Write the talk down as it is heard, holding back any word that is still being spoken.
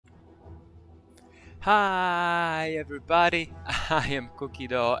Hi everybody, I am Cookie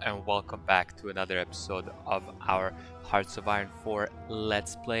Dough and welcome back to another episode of our Hearts of Iron 4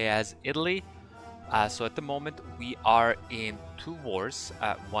 Let's Play as Italy. So at the moment we are in two wars,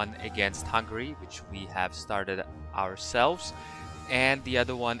 one against Hungary, which we have started ourselves, and the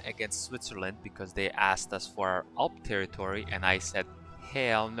other one against Switzerland because they asked us for our Alp territory and I said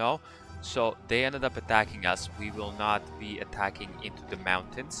hell no. So they ended up attacking us. We will not be attacking into the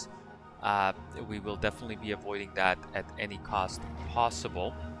mountains. Uh, we will definitely be avoiding that at any cost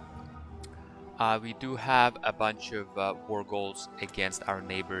possible. We do have a bunch of war goals against our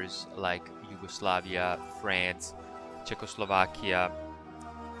neighbors like Yugoslavia, France, Czechoslovakia,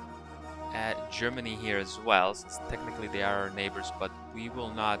 Germany here as well, since technically they are our neighbors, but we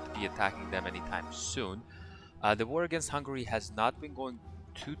will not be attacking them anytime soon. The war against Hungary has not been going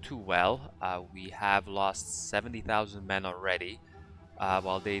too well. We have lost 70,000 men already.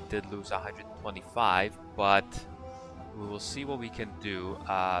 While they did lose 125, but we will see what we can do.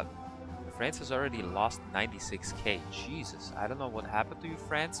 France has already lost 96k. Jesus, I don't know what happened to you,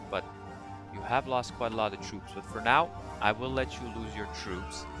 France, but you have lost quite a lot of troops. But for now, I will let you lose your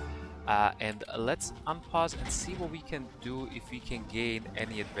troops. And let's unpause and see what we can do if we can gain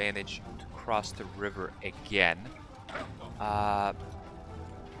any advantage to cross the river again.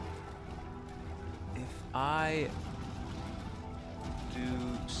 If I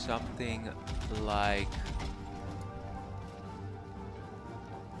do something like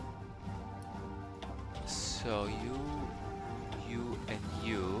so you and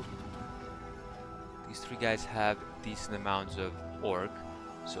you, these three guys have decent amounts of orc,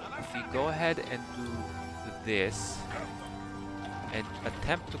 so if we go ahead and do this and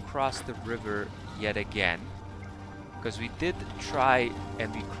attempt to cross the river yet again, because we did try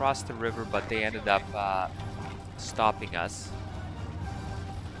and we crossed the river but they ended up stopping us.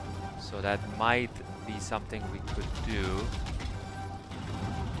 So that might be something we could do.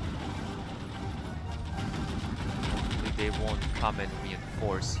 Hopefully they won't come and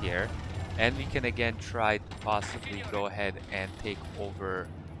reinforce here. And we can again try to possibly go ahead and take over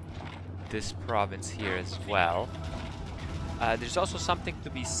this province here as well. There's also something to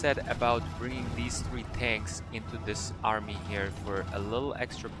be said about bringing these three tanks into this army here for a little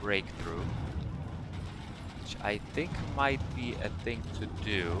extra breakthrough, which I think might be a thing to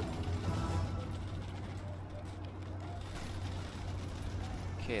do.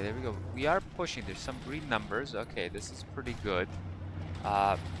 Okay, there we go. We are pushing. There's some green numbers. Okay, this is pretty good.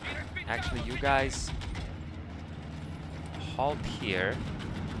 Actually, you guys halt here.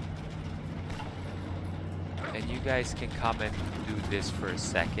 And you guys can come and do this for a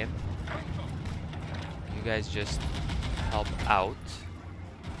second. You guys just help out.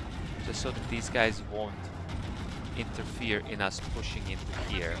 Just so that these guys won't interfere in us pushing into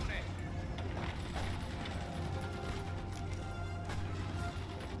here.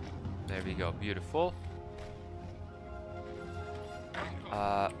 There we go, beautiful.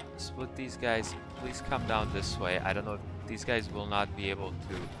 Split these guys, please come down this way. I don't know if these guys will not be able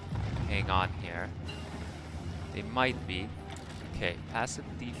to hang on here. They might be. Okay, passive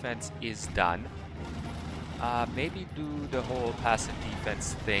defense is done. Maybe do the whole passive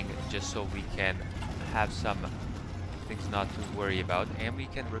defense thing just so we can have some things not to worry about. And we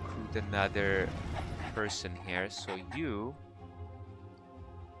can recruit another person here. So you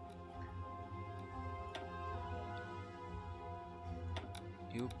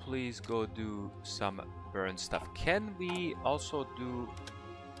please go do some burn stuff. Can we also do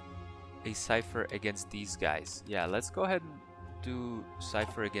a cipher against these guys? Yeah, let's go ahead and do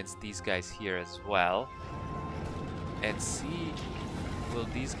cipher against these guys here as well. And see, will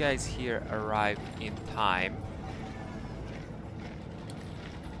these guys here arrive in time?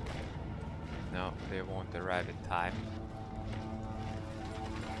 No, they won't arrive in time.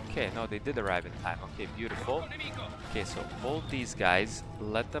 Okay, no, they did arrive in time. Okay, beautiful. Okay, so hold these guys.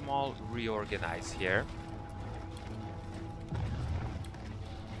 Let them all reorganize here.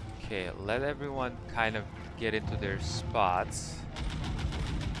 Okay, let everyone kind of get into their spots.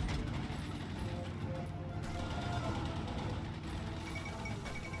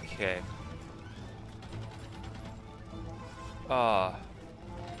 Okay. Oh.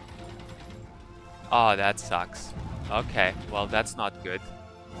 Oh, that sucks. Okay, well, that's not good.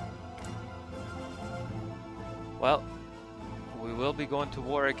 Well, we will be going to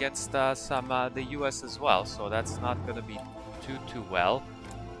war against the US as well, so that's not going to be too well.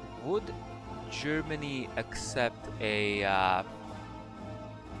 Would Germany accept a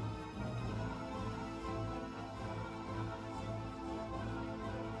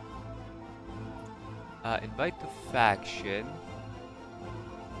invite to faction?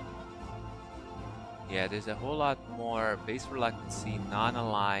 Yeah, there's a whole lot more base reluctancy,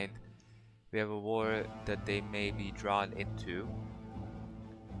 non-aligned. We have a war that they may be drawn into.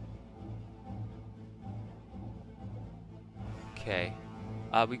 Okay.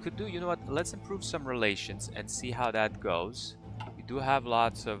 We could do, you know what, let's improve some relations and see how that goes. We do have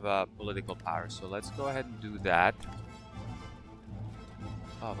lots of political power, so let's go ahead and do that.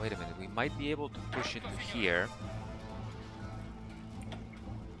 Oh, wait a minute, we might be able to push into here.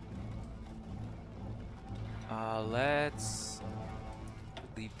 Let's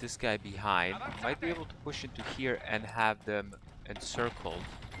leave this guy behind. We might be able to push into here and have them encircled.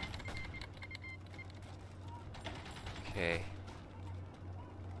 Okay.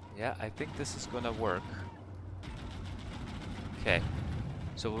 Yeah, I think this is gonna work. Okay.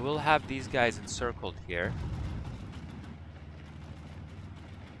 So we will have these guys encircled here.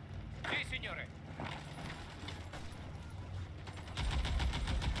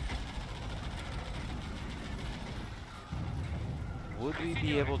 Would we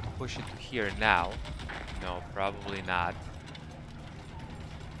be able to push into here now? No, probably not.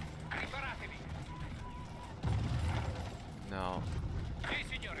 No.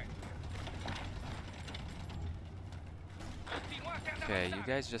 Okay, you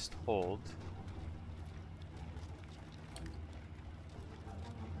guys just hold.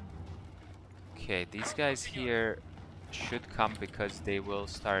 Okay, these guys here should come because they will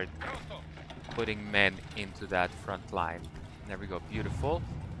start putting men into that front line. There we go, beautiful.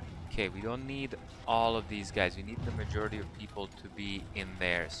 Okay, we don't need all of these guys. We need the majority of people to be in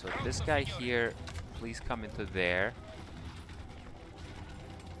there. So this guy here, please come into there.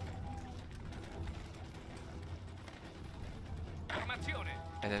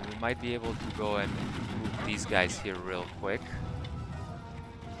 And then we might be able to go and move these guys here real quick.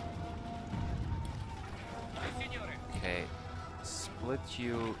 Okay, split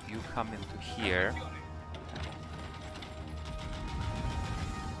you, you come into here.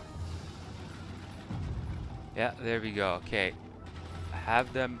 Yeah, there we go. Okay,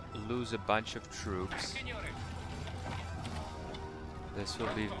 have them lose a bunch of troops. This will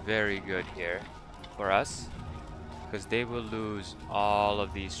be very good here for us, because they will lose all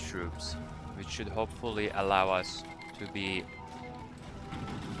of these troops, which should hopefully allow us to be...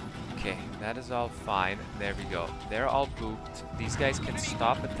 Okay, that is all fine. There we go. They're all booped. These guys can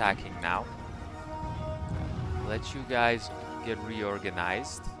stop attacking now. Let you guys get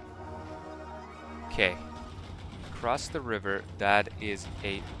reorganized. Okay. Cross the river. That is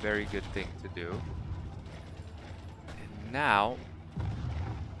a very good thing to do. And now...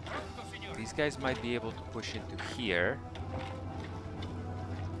 these guys might be able to push into here.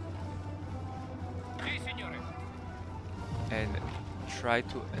 And try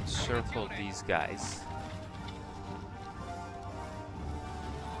to encircle these guys.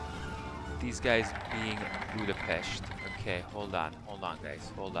 These guys being Budapest. Okay, hold on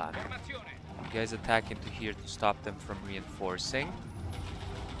guys, hold on. You guys attack into here to stop them from reinforcing.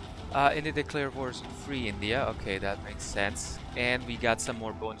 India declare wars on free India. Okay, that makes sense. And we got some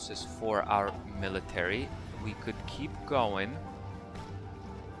more bonuses for our military. We could keep going.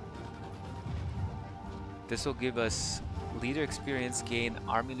 This will give us leader experience gain,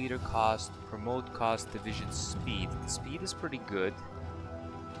 army leader cost, promote cost, division speed. The speed is pretty good.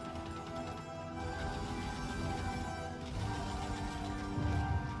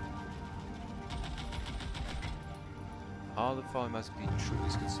 All the following must be true.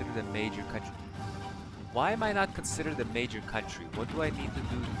 Is considered a major country. Why am I not considered a major country? What do I need to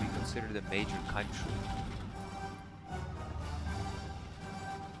do to be considered a major country?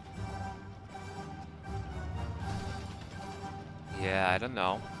 Yeah, I don't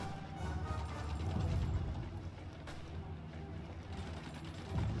know.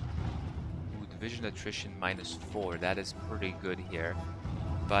 Ooh, division attrition -4. That is pretty good here.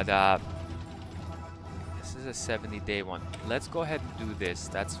 But this is a 70-day one. Let's go ahead and do this.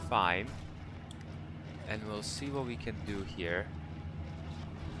 That's fine. And we'll see what we can do here.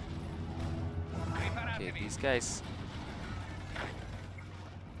 Okay, these guys...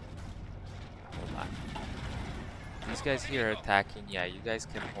 hold on. These guys here are attacking. Yeah, you guys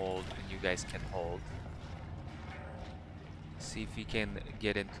can hold and you guys can hold. See if we can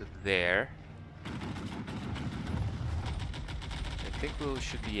get into there. I think we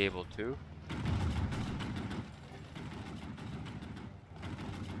should be able to.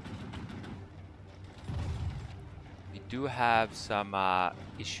 We do have some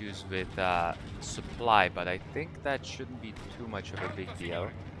issues with supply, but I think that shouldn't be too much of a big deal.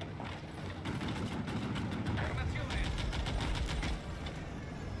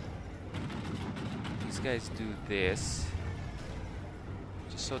 These guys do this.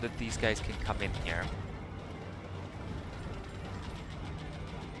 so that these guys can come in here.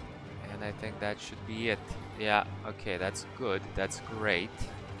 And I think that should be it. Yeah, okay, that's good. That's great.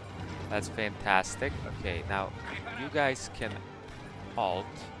 That's fantastic. Okay, now you guys can halt.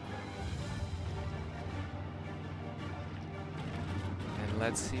 And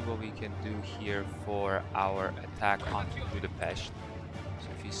let's see what we can do here for our attack on Budapest. So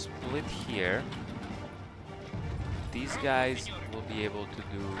if you split here, these guys will be able to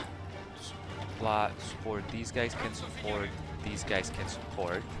do support. These guys can support. These guys can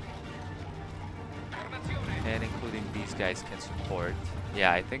support. And including these guys can support.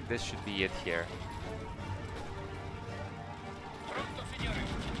 Yeah, I think this should be it here.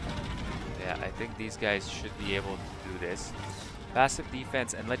 Yeah, I think these guys should be able to do this. Passive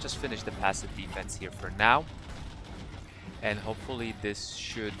defense, and let's just finish the passive defense here for now. And hopefully this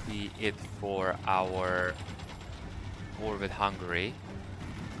should be it for our war with Hungary.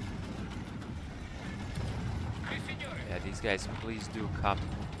 Yeah, these guys, please do come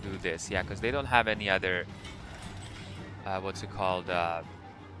do this. Yeah, because they don't have any other what's it called, there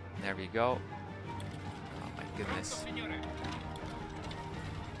we go. Oh my goodness.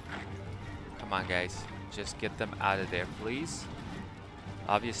 Come on guys, just get them out of there please.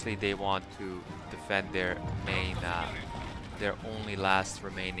 Obviously they want to defend their main their only last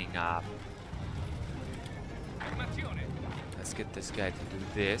remaining let's get this guy to do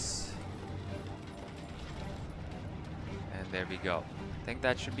this. And there we go. I think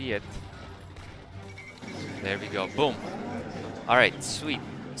that should be it. There we go. Boom. Alright, sweet.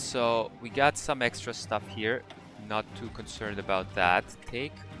 So we got some extra stuff here. Not too concerned about that.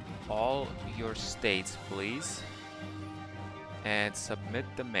 Take all your states, please. And submit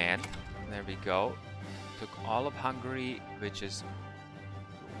demand. There we go. Took all of Hungary, which is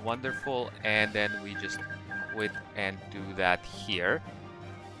wonderful. And then we just quit and do that here.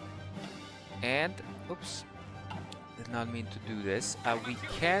 And, oops. Did not mean to do this. We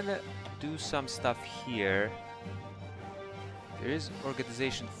can do some stuff here. There is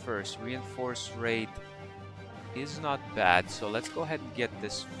organization first. Reinforce rate is not bad, so let's go ahead and get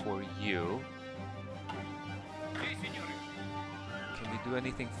this for you. Can we do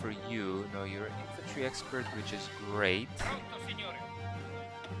anything for you? No, you're an infantry expert, which is great.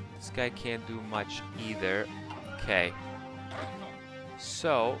 This guy can't do much either. Okay.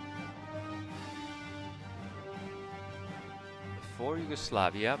 So for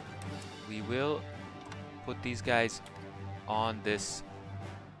Yugoslavia, we will put these guys on this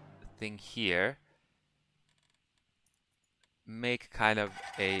thing here. Make kind of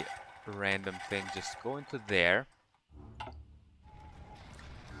a random thing, just go into there.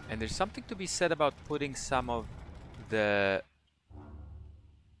 And there's something to be said about putting some of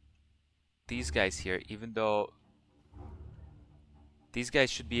these guys here, even though these guys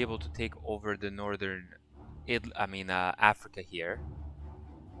should be able to take over the northern Africa here.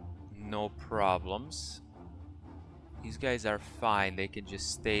 No problems. These guys are fine. They can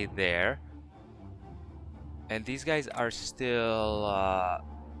just stay there. And these guys are still...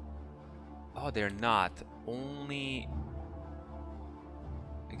 oh, they're not. Only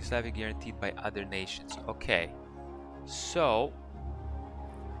Yugoslavia guaranteed by other nations. Okay. So...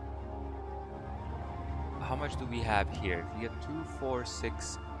 how much do we have here? We have 2, 4,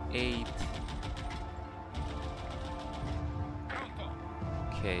 6, 8...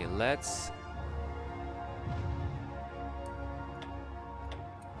 Okay, let's...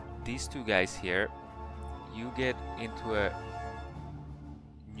 these two guys here, you get into a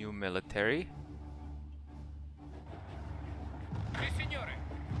new military.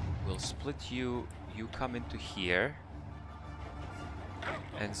 We'll split you, you come into here.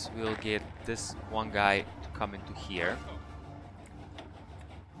 And so we'll get this one guy to come into here.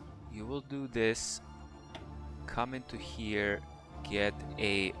 You will do this, come into here, get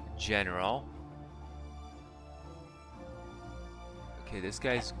a general. Okay, this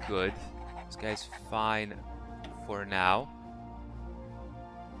guy's good. This guy's fine for now.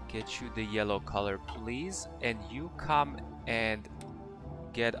 Get you the yellow color, please. And you come and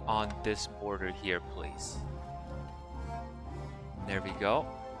get on this border here, please. There we go.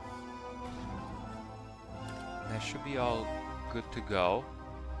 That should be all good to go.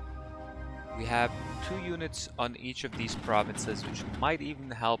 We have 2 units on each of these provinces, which might even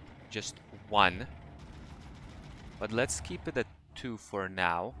help just 1. But let's keep it at 2 for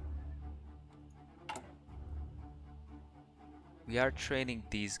now. We are training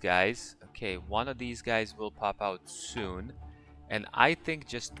these guys. Okay, one of these guys will pop out soon. And I think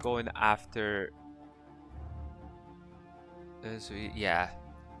just going after... yeah.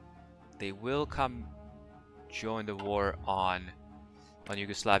 They will come join the war on... on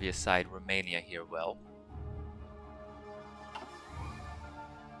Yugoslavia's side, Romania here will.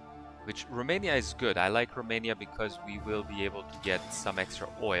 Which Romania is good. I like Romania because we will be able to get some extra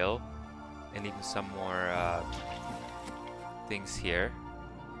oil and even some more things here.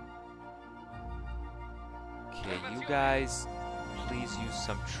 Okay, you guys, please use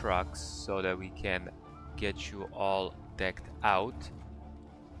some trucks so that we can get you all decked out.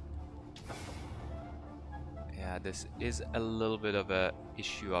 Yeah, this is a little bit of a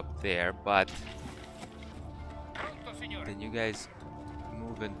issue up there, but then you guys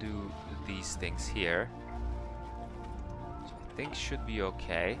move and do these things here, which I think should be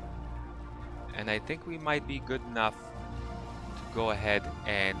okay. And I think we might be good enough to go ahead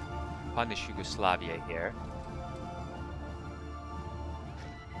and punish Yugoslavia here.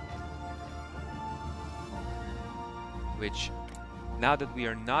 Which, now that we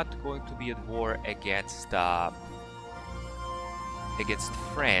are not going to be at war against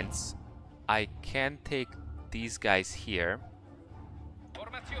France, I can take these guys here,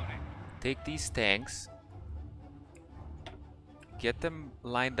 take these tanks, get them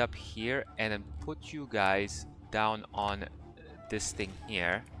lined up here, and then put you guys down on this thing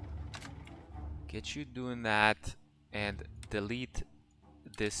here. Get you doing that and delete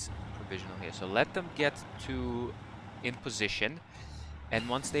this provisional here. So let them get to in position, and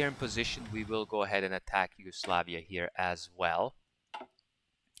once they are in position, we will go ahead and attack Yugoslavia here as well.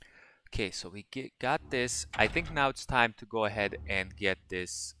 Okay, so we got this. I think now it's time to go ahead and get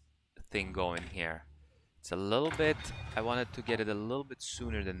this thing going here. It's a little bit, I wanted to get it a little bit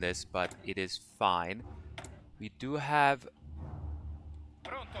sooner than this, but it is fine. We do have,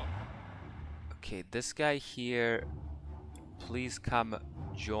 okay, this guy here, please come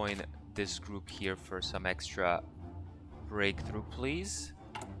join this group here for some extra breakthrough, please.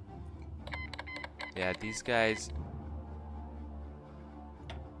 Yeah, these guys,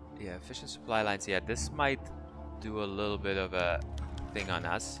 yeah, efficient supply lines. Yeah, this might do a little bit of a thing on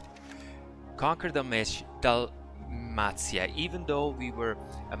us. Conquer Dalmatia. Even though we were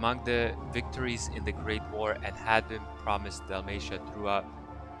among the victories in the Great War and had been promised Dalmatia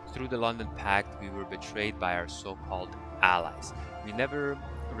through the London Pact, we were betrayed by our so-called allies. We never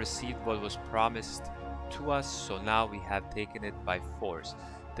received what was promised to us, so now we have taken it by force.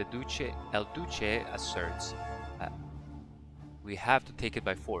 The El Duce asserts. We have to take it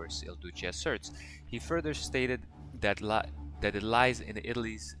by force, El Duce asserts. He further stated that it lies in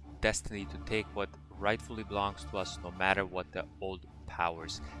Italy's destiny to take what rightfully belongs to us, no matter what the old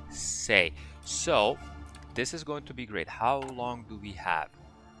powers say. So, this is going to be great. How long do we have?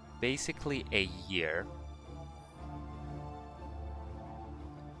 Basically a year.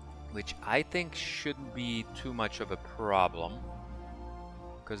 Which I think shouldn't be too much of a problem.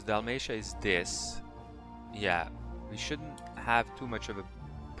 Because Dalmatia is this. Yeah, we shouldn't have too much of a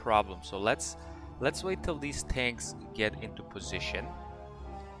problem. So let's wait till these tanks get into position,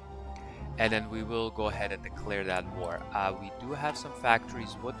 and then we will go ahead and declare that war. We do have some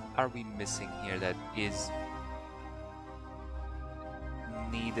factories. What are we missing here that is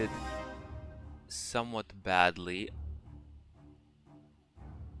needed somewhat badly?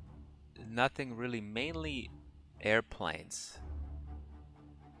 Nothing really, mainly airplanes.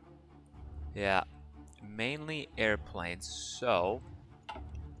 Yeah, mainly airplanes. So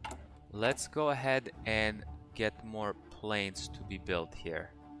let's go ahead and get more planes to be built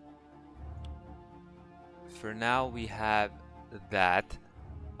here. For now we have that.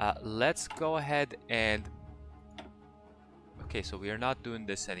 Let's go ahead and, okay, so we are not doing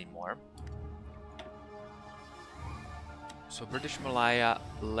this anymore. So British Malaya,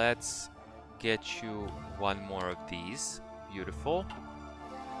 let's get you one more of these. Beautiful.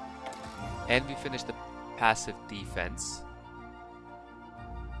 And we finished the passive defense.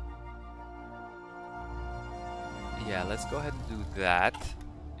 Yeah, let's go ahead and do that.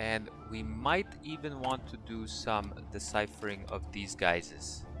 And we might even want to do some deciphering of these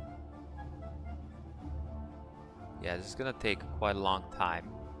guys. Yeah, this is gonna take quite a long time.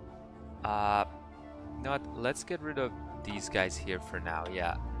 You know what? Let's get rid of these guys here for now.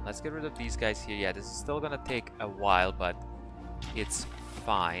 Yeah, let's get rid of these guys here. Yeah, this is still gonna take a while, but it's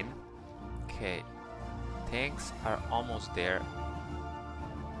fine. Okay, tanks are almost there.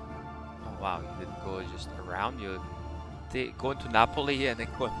 Oh wow, you didn't go just around. You go into Napoli and then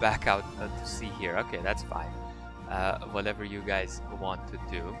go back out to sea here. Okay, that's fine. Whatever you guys want to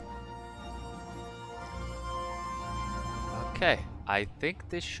do. Okay, I think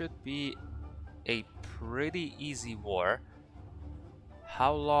this should be a pretty easy war.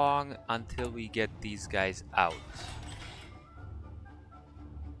 How long until we get these guys out?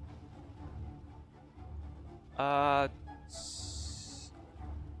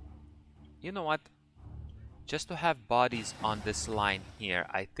 You know what? Just to have bodies on this line here,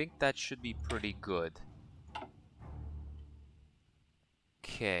 I think that should be pretty good.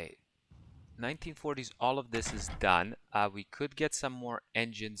 Okay. 1940s, all of this is done. We could get some more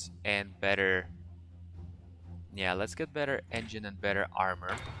engines and better... Yeah, let's get better engine and better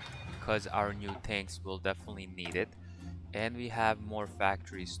armor, because our new tanks will definitely need it. And we have more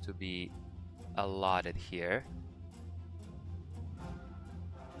factories to be allotted here.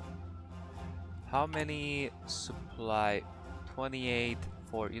 How many supply? 28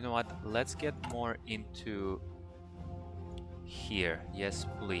 for... You know what? Let's get more into here. Yes,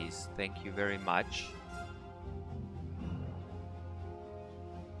 please. Thank you very much.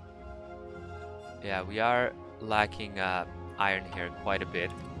 Yeah, we are lacking iron here quite a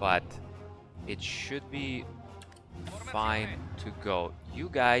bit, but it should be fine to go. You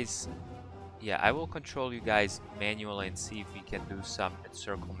guys, yeah, I will control you guys manually and see if we can do some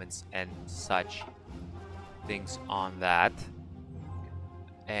encirclements and such things on that.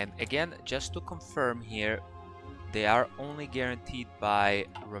 And again, just to confirm here, they are only guaranteed by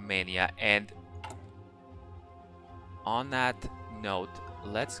Romania. And on that note,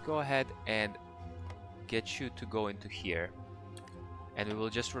 let's go ahead and get you to go into here, and we will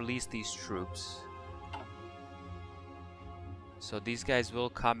just release these troops. So these guys will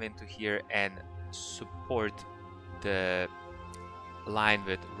come into here and support the line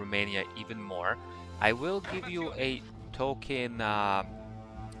with Romania even more. I will give you a token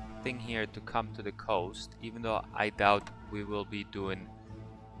thing here to come to the coast, even though I doubt we will be doing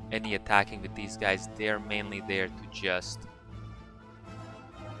any attacking with these guys. They're mainly there to just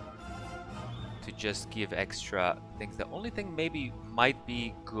give extra things. The only thing maybe might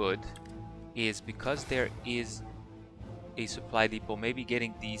be good is, because there is a supply depot, maybe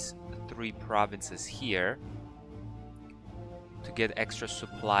getting these 3 provinces here to get extra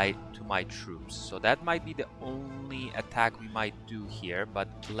supply to my troops. So that might be the only attack we might do here, but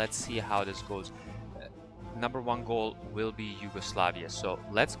let's see how this goes. Number 1 goal will be Yugoslavia. So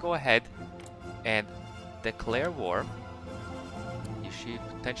let's go ahead and declare war. You see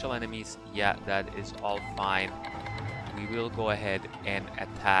potential enemies. Yeah, that is all fine. We will go ahead and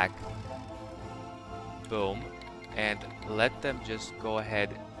attack. Boom. And let them just go ahead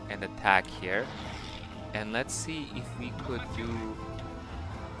and attack here. And let's see if we could do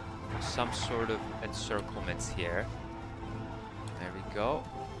some sort of encirclements here. There we go.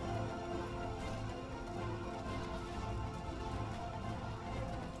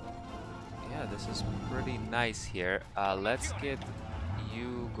 Yeah, this is pretty nice here. Let's get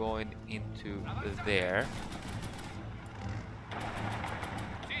you going into there.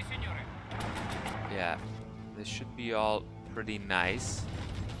 Yeah, this should be all pretty nice.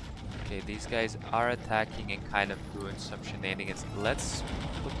 Okay, these guys are attacking and kind of doing some shenanigans. Let's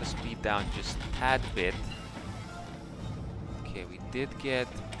put the speed down just a tad bit. Okay, we did get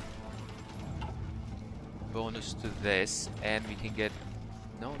bonus to this, and we can get...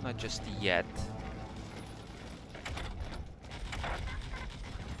 No, not just yet.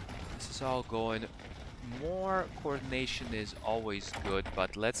 This is all going... More coordination is always good,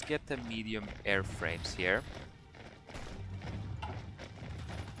 but let's get the medium airframes here.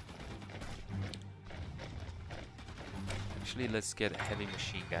 Actually, let's get heavy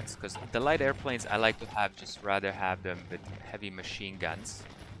machine guns, because the light airplanes I like to have, just rather have them with heavy machine guns.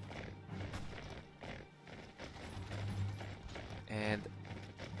 And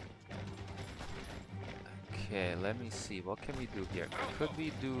okay, let me see, what can we do here? Could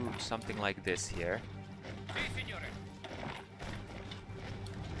we do something like this here?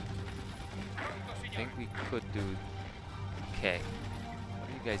 I think we could do... Okay, what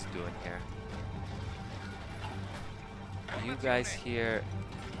are you guys doing here? You guys here,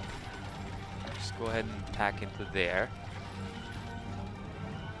 just go ahead and attack into there.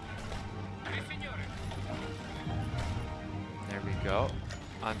 There we go.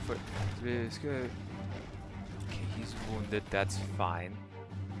 Okay, he's wounded, that's fine.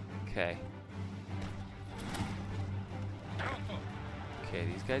 Okay. Okay,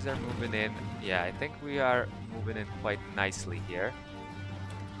 these guys are moving in. Yeah, I think we are moving in quite nicely here.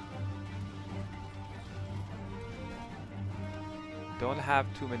 Don't have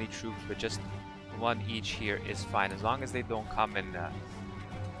too many troops, but just 1 each here is fine, as long as they don't come and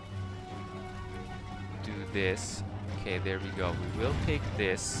do this. Okay, there we go. We will take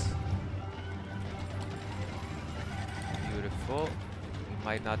this. Beautiful. We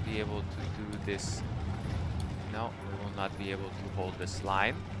might not be able to do this. No, we will not be able to hold this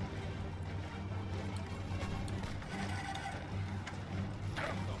line.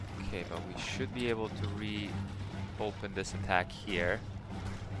 Okay, but we should be able to reopen this attack here.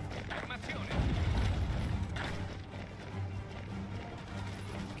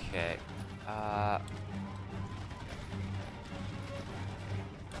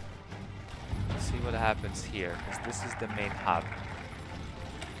 happens here, because this is the main hub.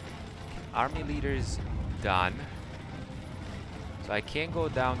 Army leader's done. So I can't go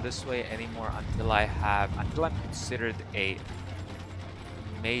down this way anymore until I'm considered a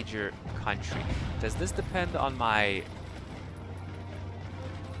major country. Does this depend on my...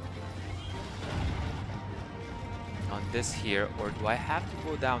 on this here, or do I have to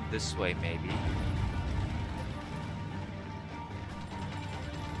go down this way maybe?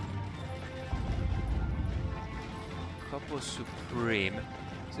 Couple Supreme,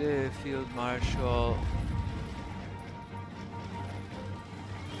 the Field Marshal.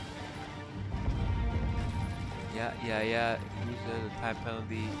 Yeah. Use the time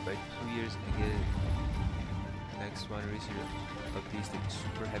penalty by 2 years again. Next one, research of these things,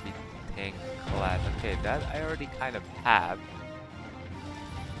 super heavy tank class. Okay, that I already kind of have.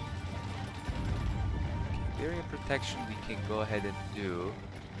 Okay, barrier protection we can go ahead and do.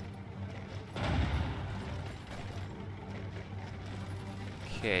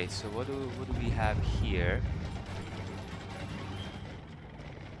 Okay, so what do we have here?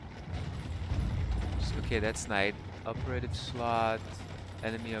 Okay, that's night. Operative slot,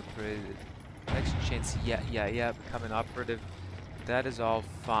 enemy operative, next chance. Yeah. Becoming operative. That is all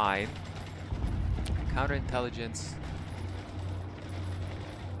fine. Counterintelligence.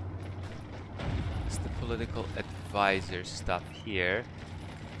 It's the political advisor stuff here.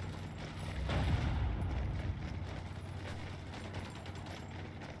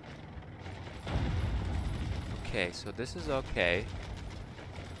 Okay, so this is okay.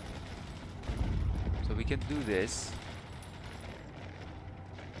 So we can do this.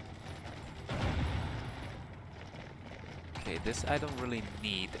 Okay, this I don't really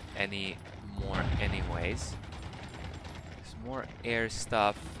need any more anyways. There's more air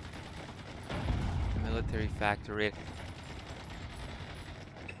stuff. Military factory.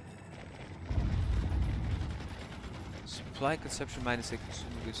 Supply consumption -6,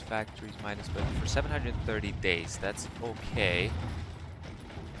 consumer goods factories minus, but for 730 days, that's okay.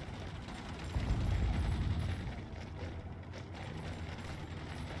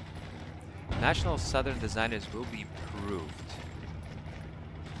 National Southern designers will be improved.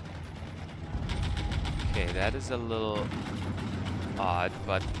 Okay, that is a little odd,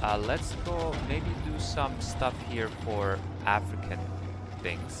 but let's go maybe do some stuff here for African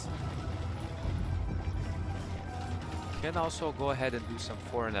things. Can also go ahead and do some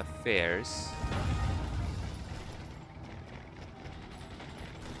foreign affairs.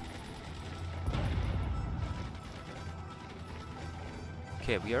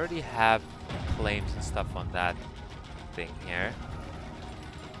 Okay, we already have claims and stuff on that thing here.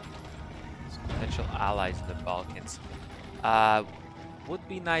 Some potential allies in the Balkans. Would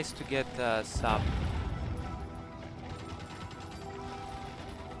be nice to get some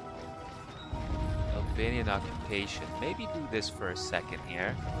Albanian occupation. Maybe do this for a second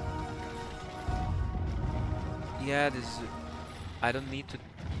here. Yeah, this I don't need to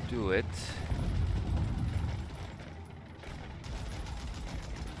do it.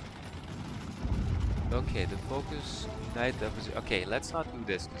 Okay, the focus unite the opposition. Okay, let's not do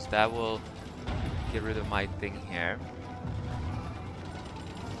this because that will get rid of my thing here.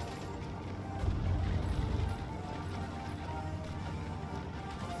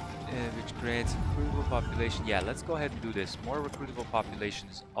 Which grants recruitable population. Yeah, let's go ahead and do this. More recruitable population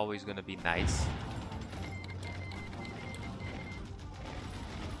is always going to be nice.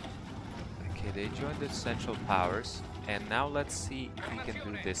 Okay, they joined the Central Powers. And now let's see if we can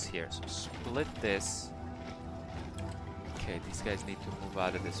do this here. So split this. Okay, these guys need to move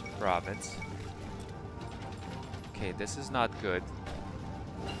out of this province. Okay, this is not good.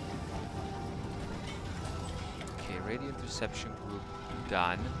 Okay, radio interception group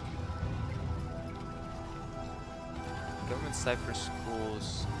done. Government cipher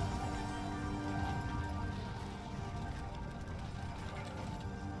schools.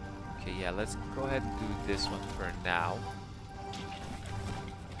 Okay, yeah, let's go ahead and do this one for now.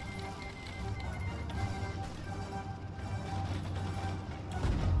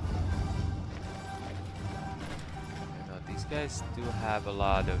 You know, these guys do have a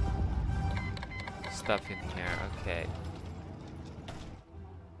lot of stuff in here. Okay.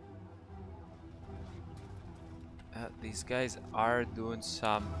 These guys are doing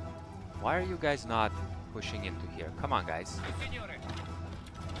some... Why are you guys not pushing into here? Come on, guys.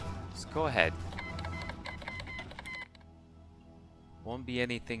 Let's go ahead. Won't be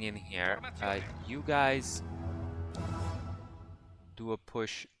anything in here. You guys do a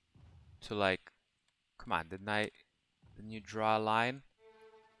push to like... Come on, didn't you draw a line?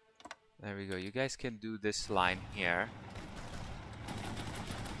 There we go. You guys can do this line here.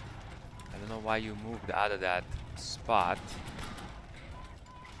 don't know why you moved out of that spot.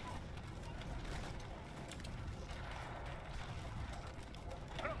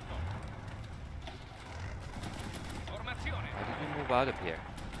 Why did you move out of here?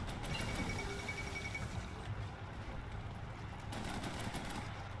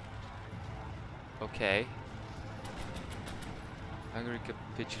 Okay. Hungary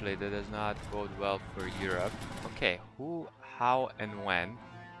capitulated, does not bode well for Europe. Okay, who, how, and when?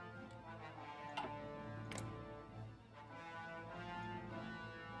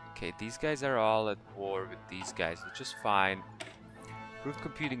 Okay, these guys are all at war with these guys, which is fine. Improved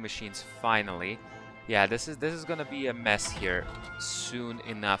computing machines, finally. Yeah, this is gonna be a mess here soon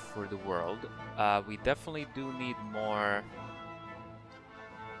enough for the world. We definitely do need more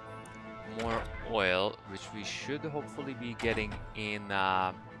oil, which we should hopefully be getting in.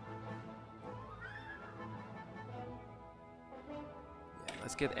 Yeah,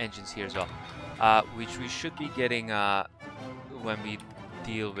 let's get engines here as well, which we should be getting when we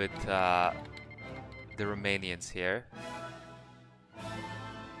deal with the Romanians here.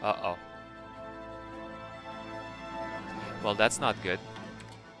 Uh-oh. Well, that's not good.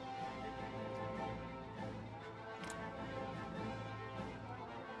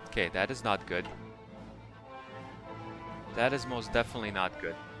 Okay, that is not good. That is most definitely not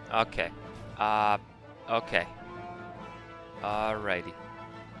good. Okay. Okay. Alrighty.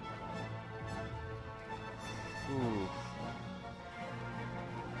 Ooh.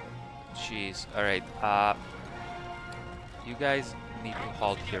 Jeez. Alright. You guys need to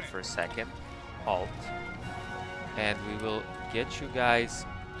halt here for a second. Halt. And we will get you guys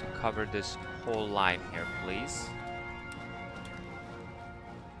to cover this whole line here, please.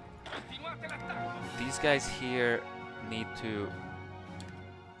 These guys here need to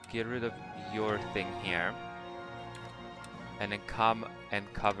get rid of your thing here. And then come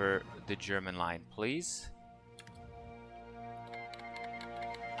and cover the German line, please.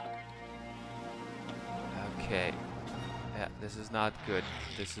 Okay. Yeah, this is not good.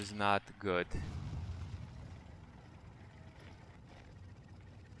 This is not good.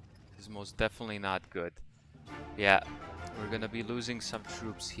 This is most definitely not good. Yeah, we're gonna be losing some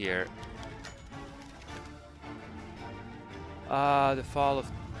troops here. The fall of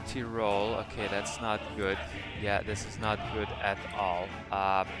Tyrol. Okay, that's not good. Yeah, this is not good at all.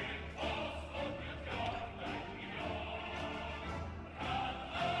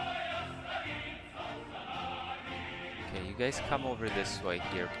 Okay, you guys come over this way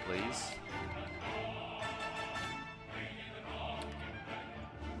here, please.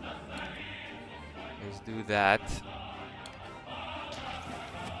 Let's do that.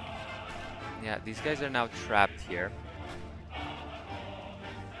 Yeah, these guys are now trapped here.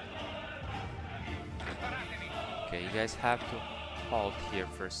 Okay, you guys have to halt here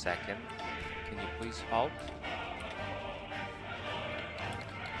for a second. Can you please halt?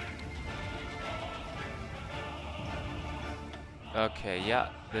 Okay, yeah,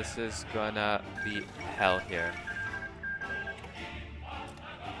 this is gonna be hell here.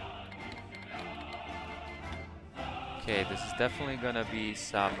 Okay, this is definitely gonna be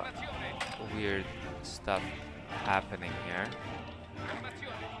some weird stuff happening here.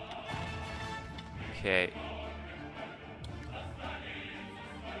 Okay.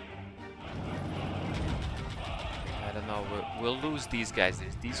 I don't know, we'll lose these guys.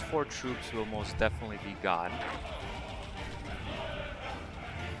 These 4 troops will most definitely be gone.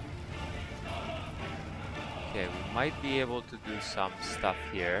 Okay, we might be able to do some stuff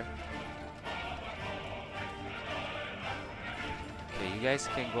here. Okay, you guys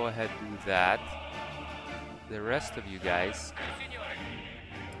can go ahead and do that. The rest of you guys,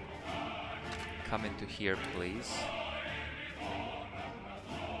 come into here, please.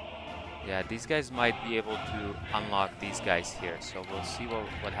 Yeah, these guys might be able to unlock these guys here, so we'll see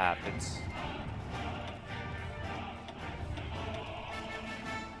what happens.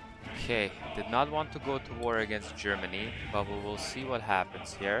 Okay, did not want to go to war against Germany, but we will see what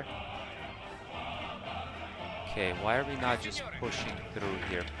happens here. Okay, why are we not just pushing through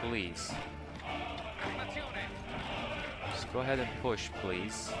here, please? Just go ahead and push,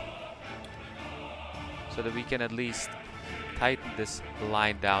 please. So that we can at least tighten this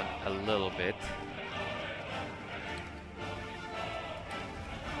line down a little bit.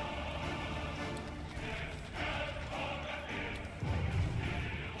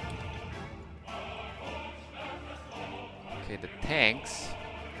 Okay, the tanks.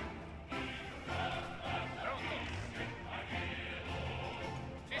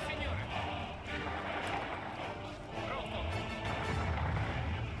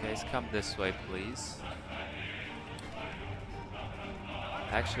 Guys, come this way, please.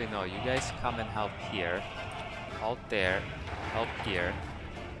 Actually, no, you guys come and help here. Halt there. Help here.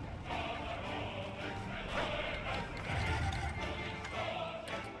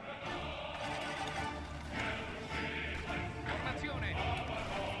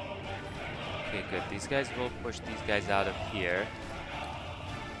 Okay, good. These guys will push these guys out of here.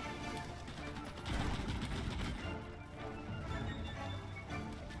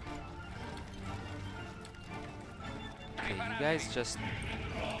 Okay, you guys just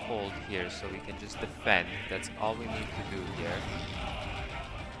hold here so we can just defend. That's all we need to do here.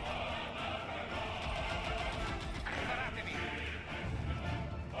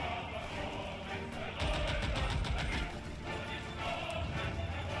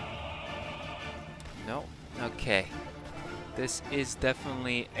 No? Okay. This is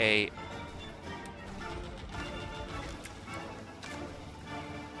definitely a...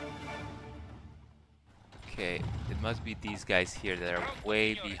 Okay, it must be these guys here that are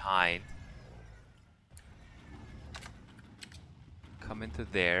way behind. Come into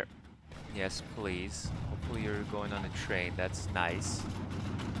there. Yes, please. Hopefully you're going on a train. That's nice.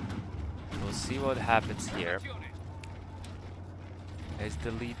 We'll see what happens here. Let's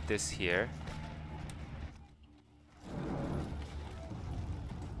delete this here.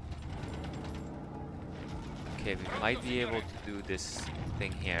 Okay, we might be able to do this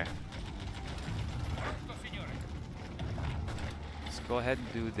thing here. Let's go ahead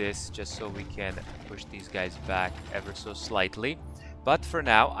and do this just so we can push these guys back ever so slightly. But for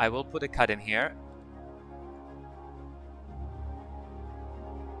now, I will put a cut in here.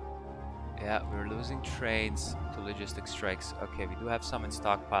 Yeah, we're losing trains to logistic strikes. Okay, we do have some in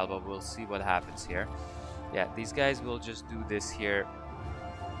stockpile, but we'll see what happens here. Yeah, these guys will just do this here.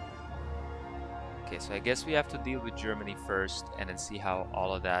 Okay, so I guess we have to deal with Germany first and then see how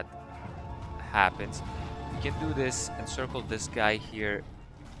all of that happens. We can do this, encircle this guy here,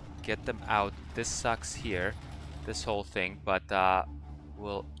 get them out. This sucks here, this whole thing, but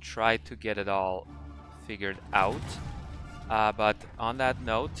we'll try to get it all figured out. But on that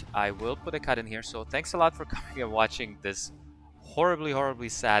note, I will put a cut in here. So thanks a lot for coming and watching this horribly, horribly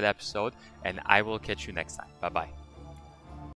sad episode, and I will catch you next time. Bye-bye.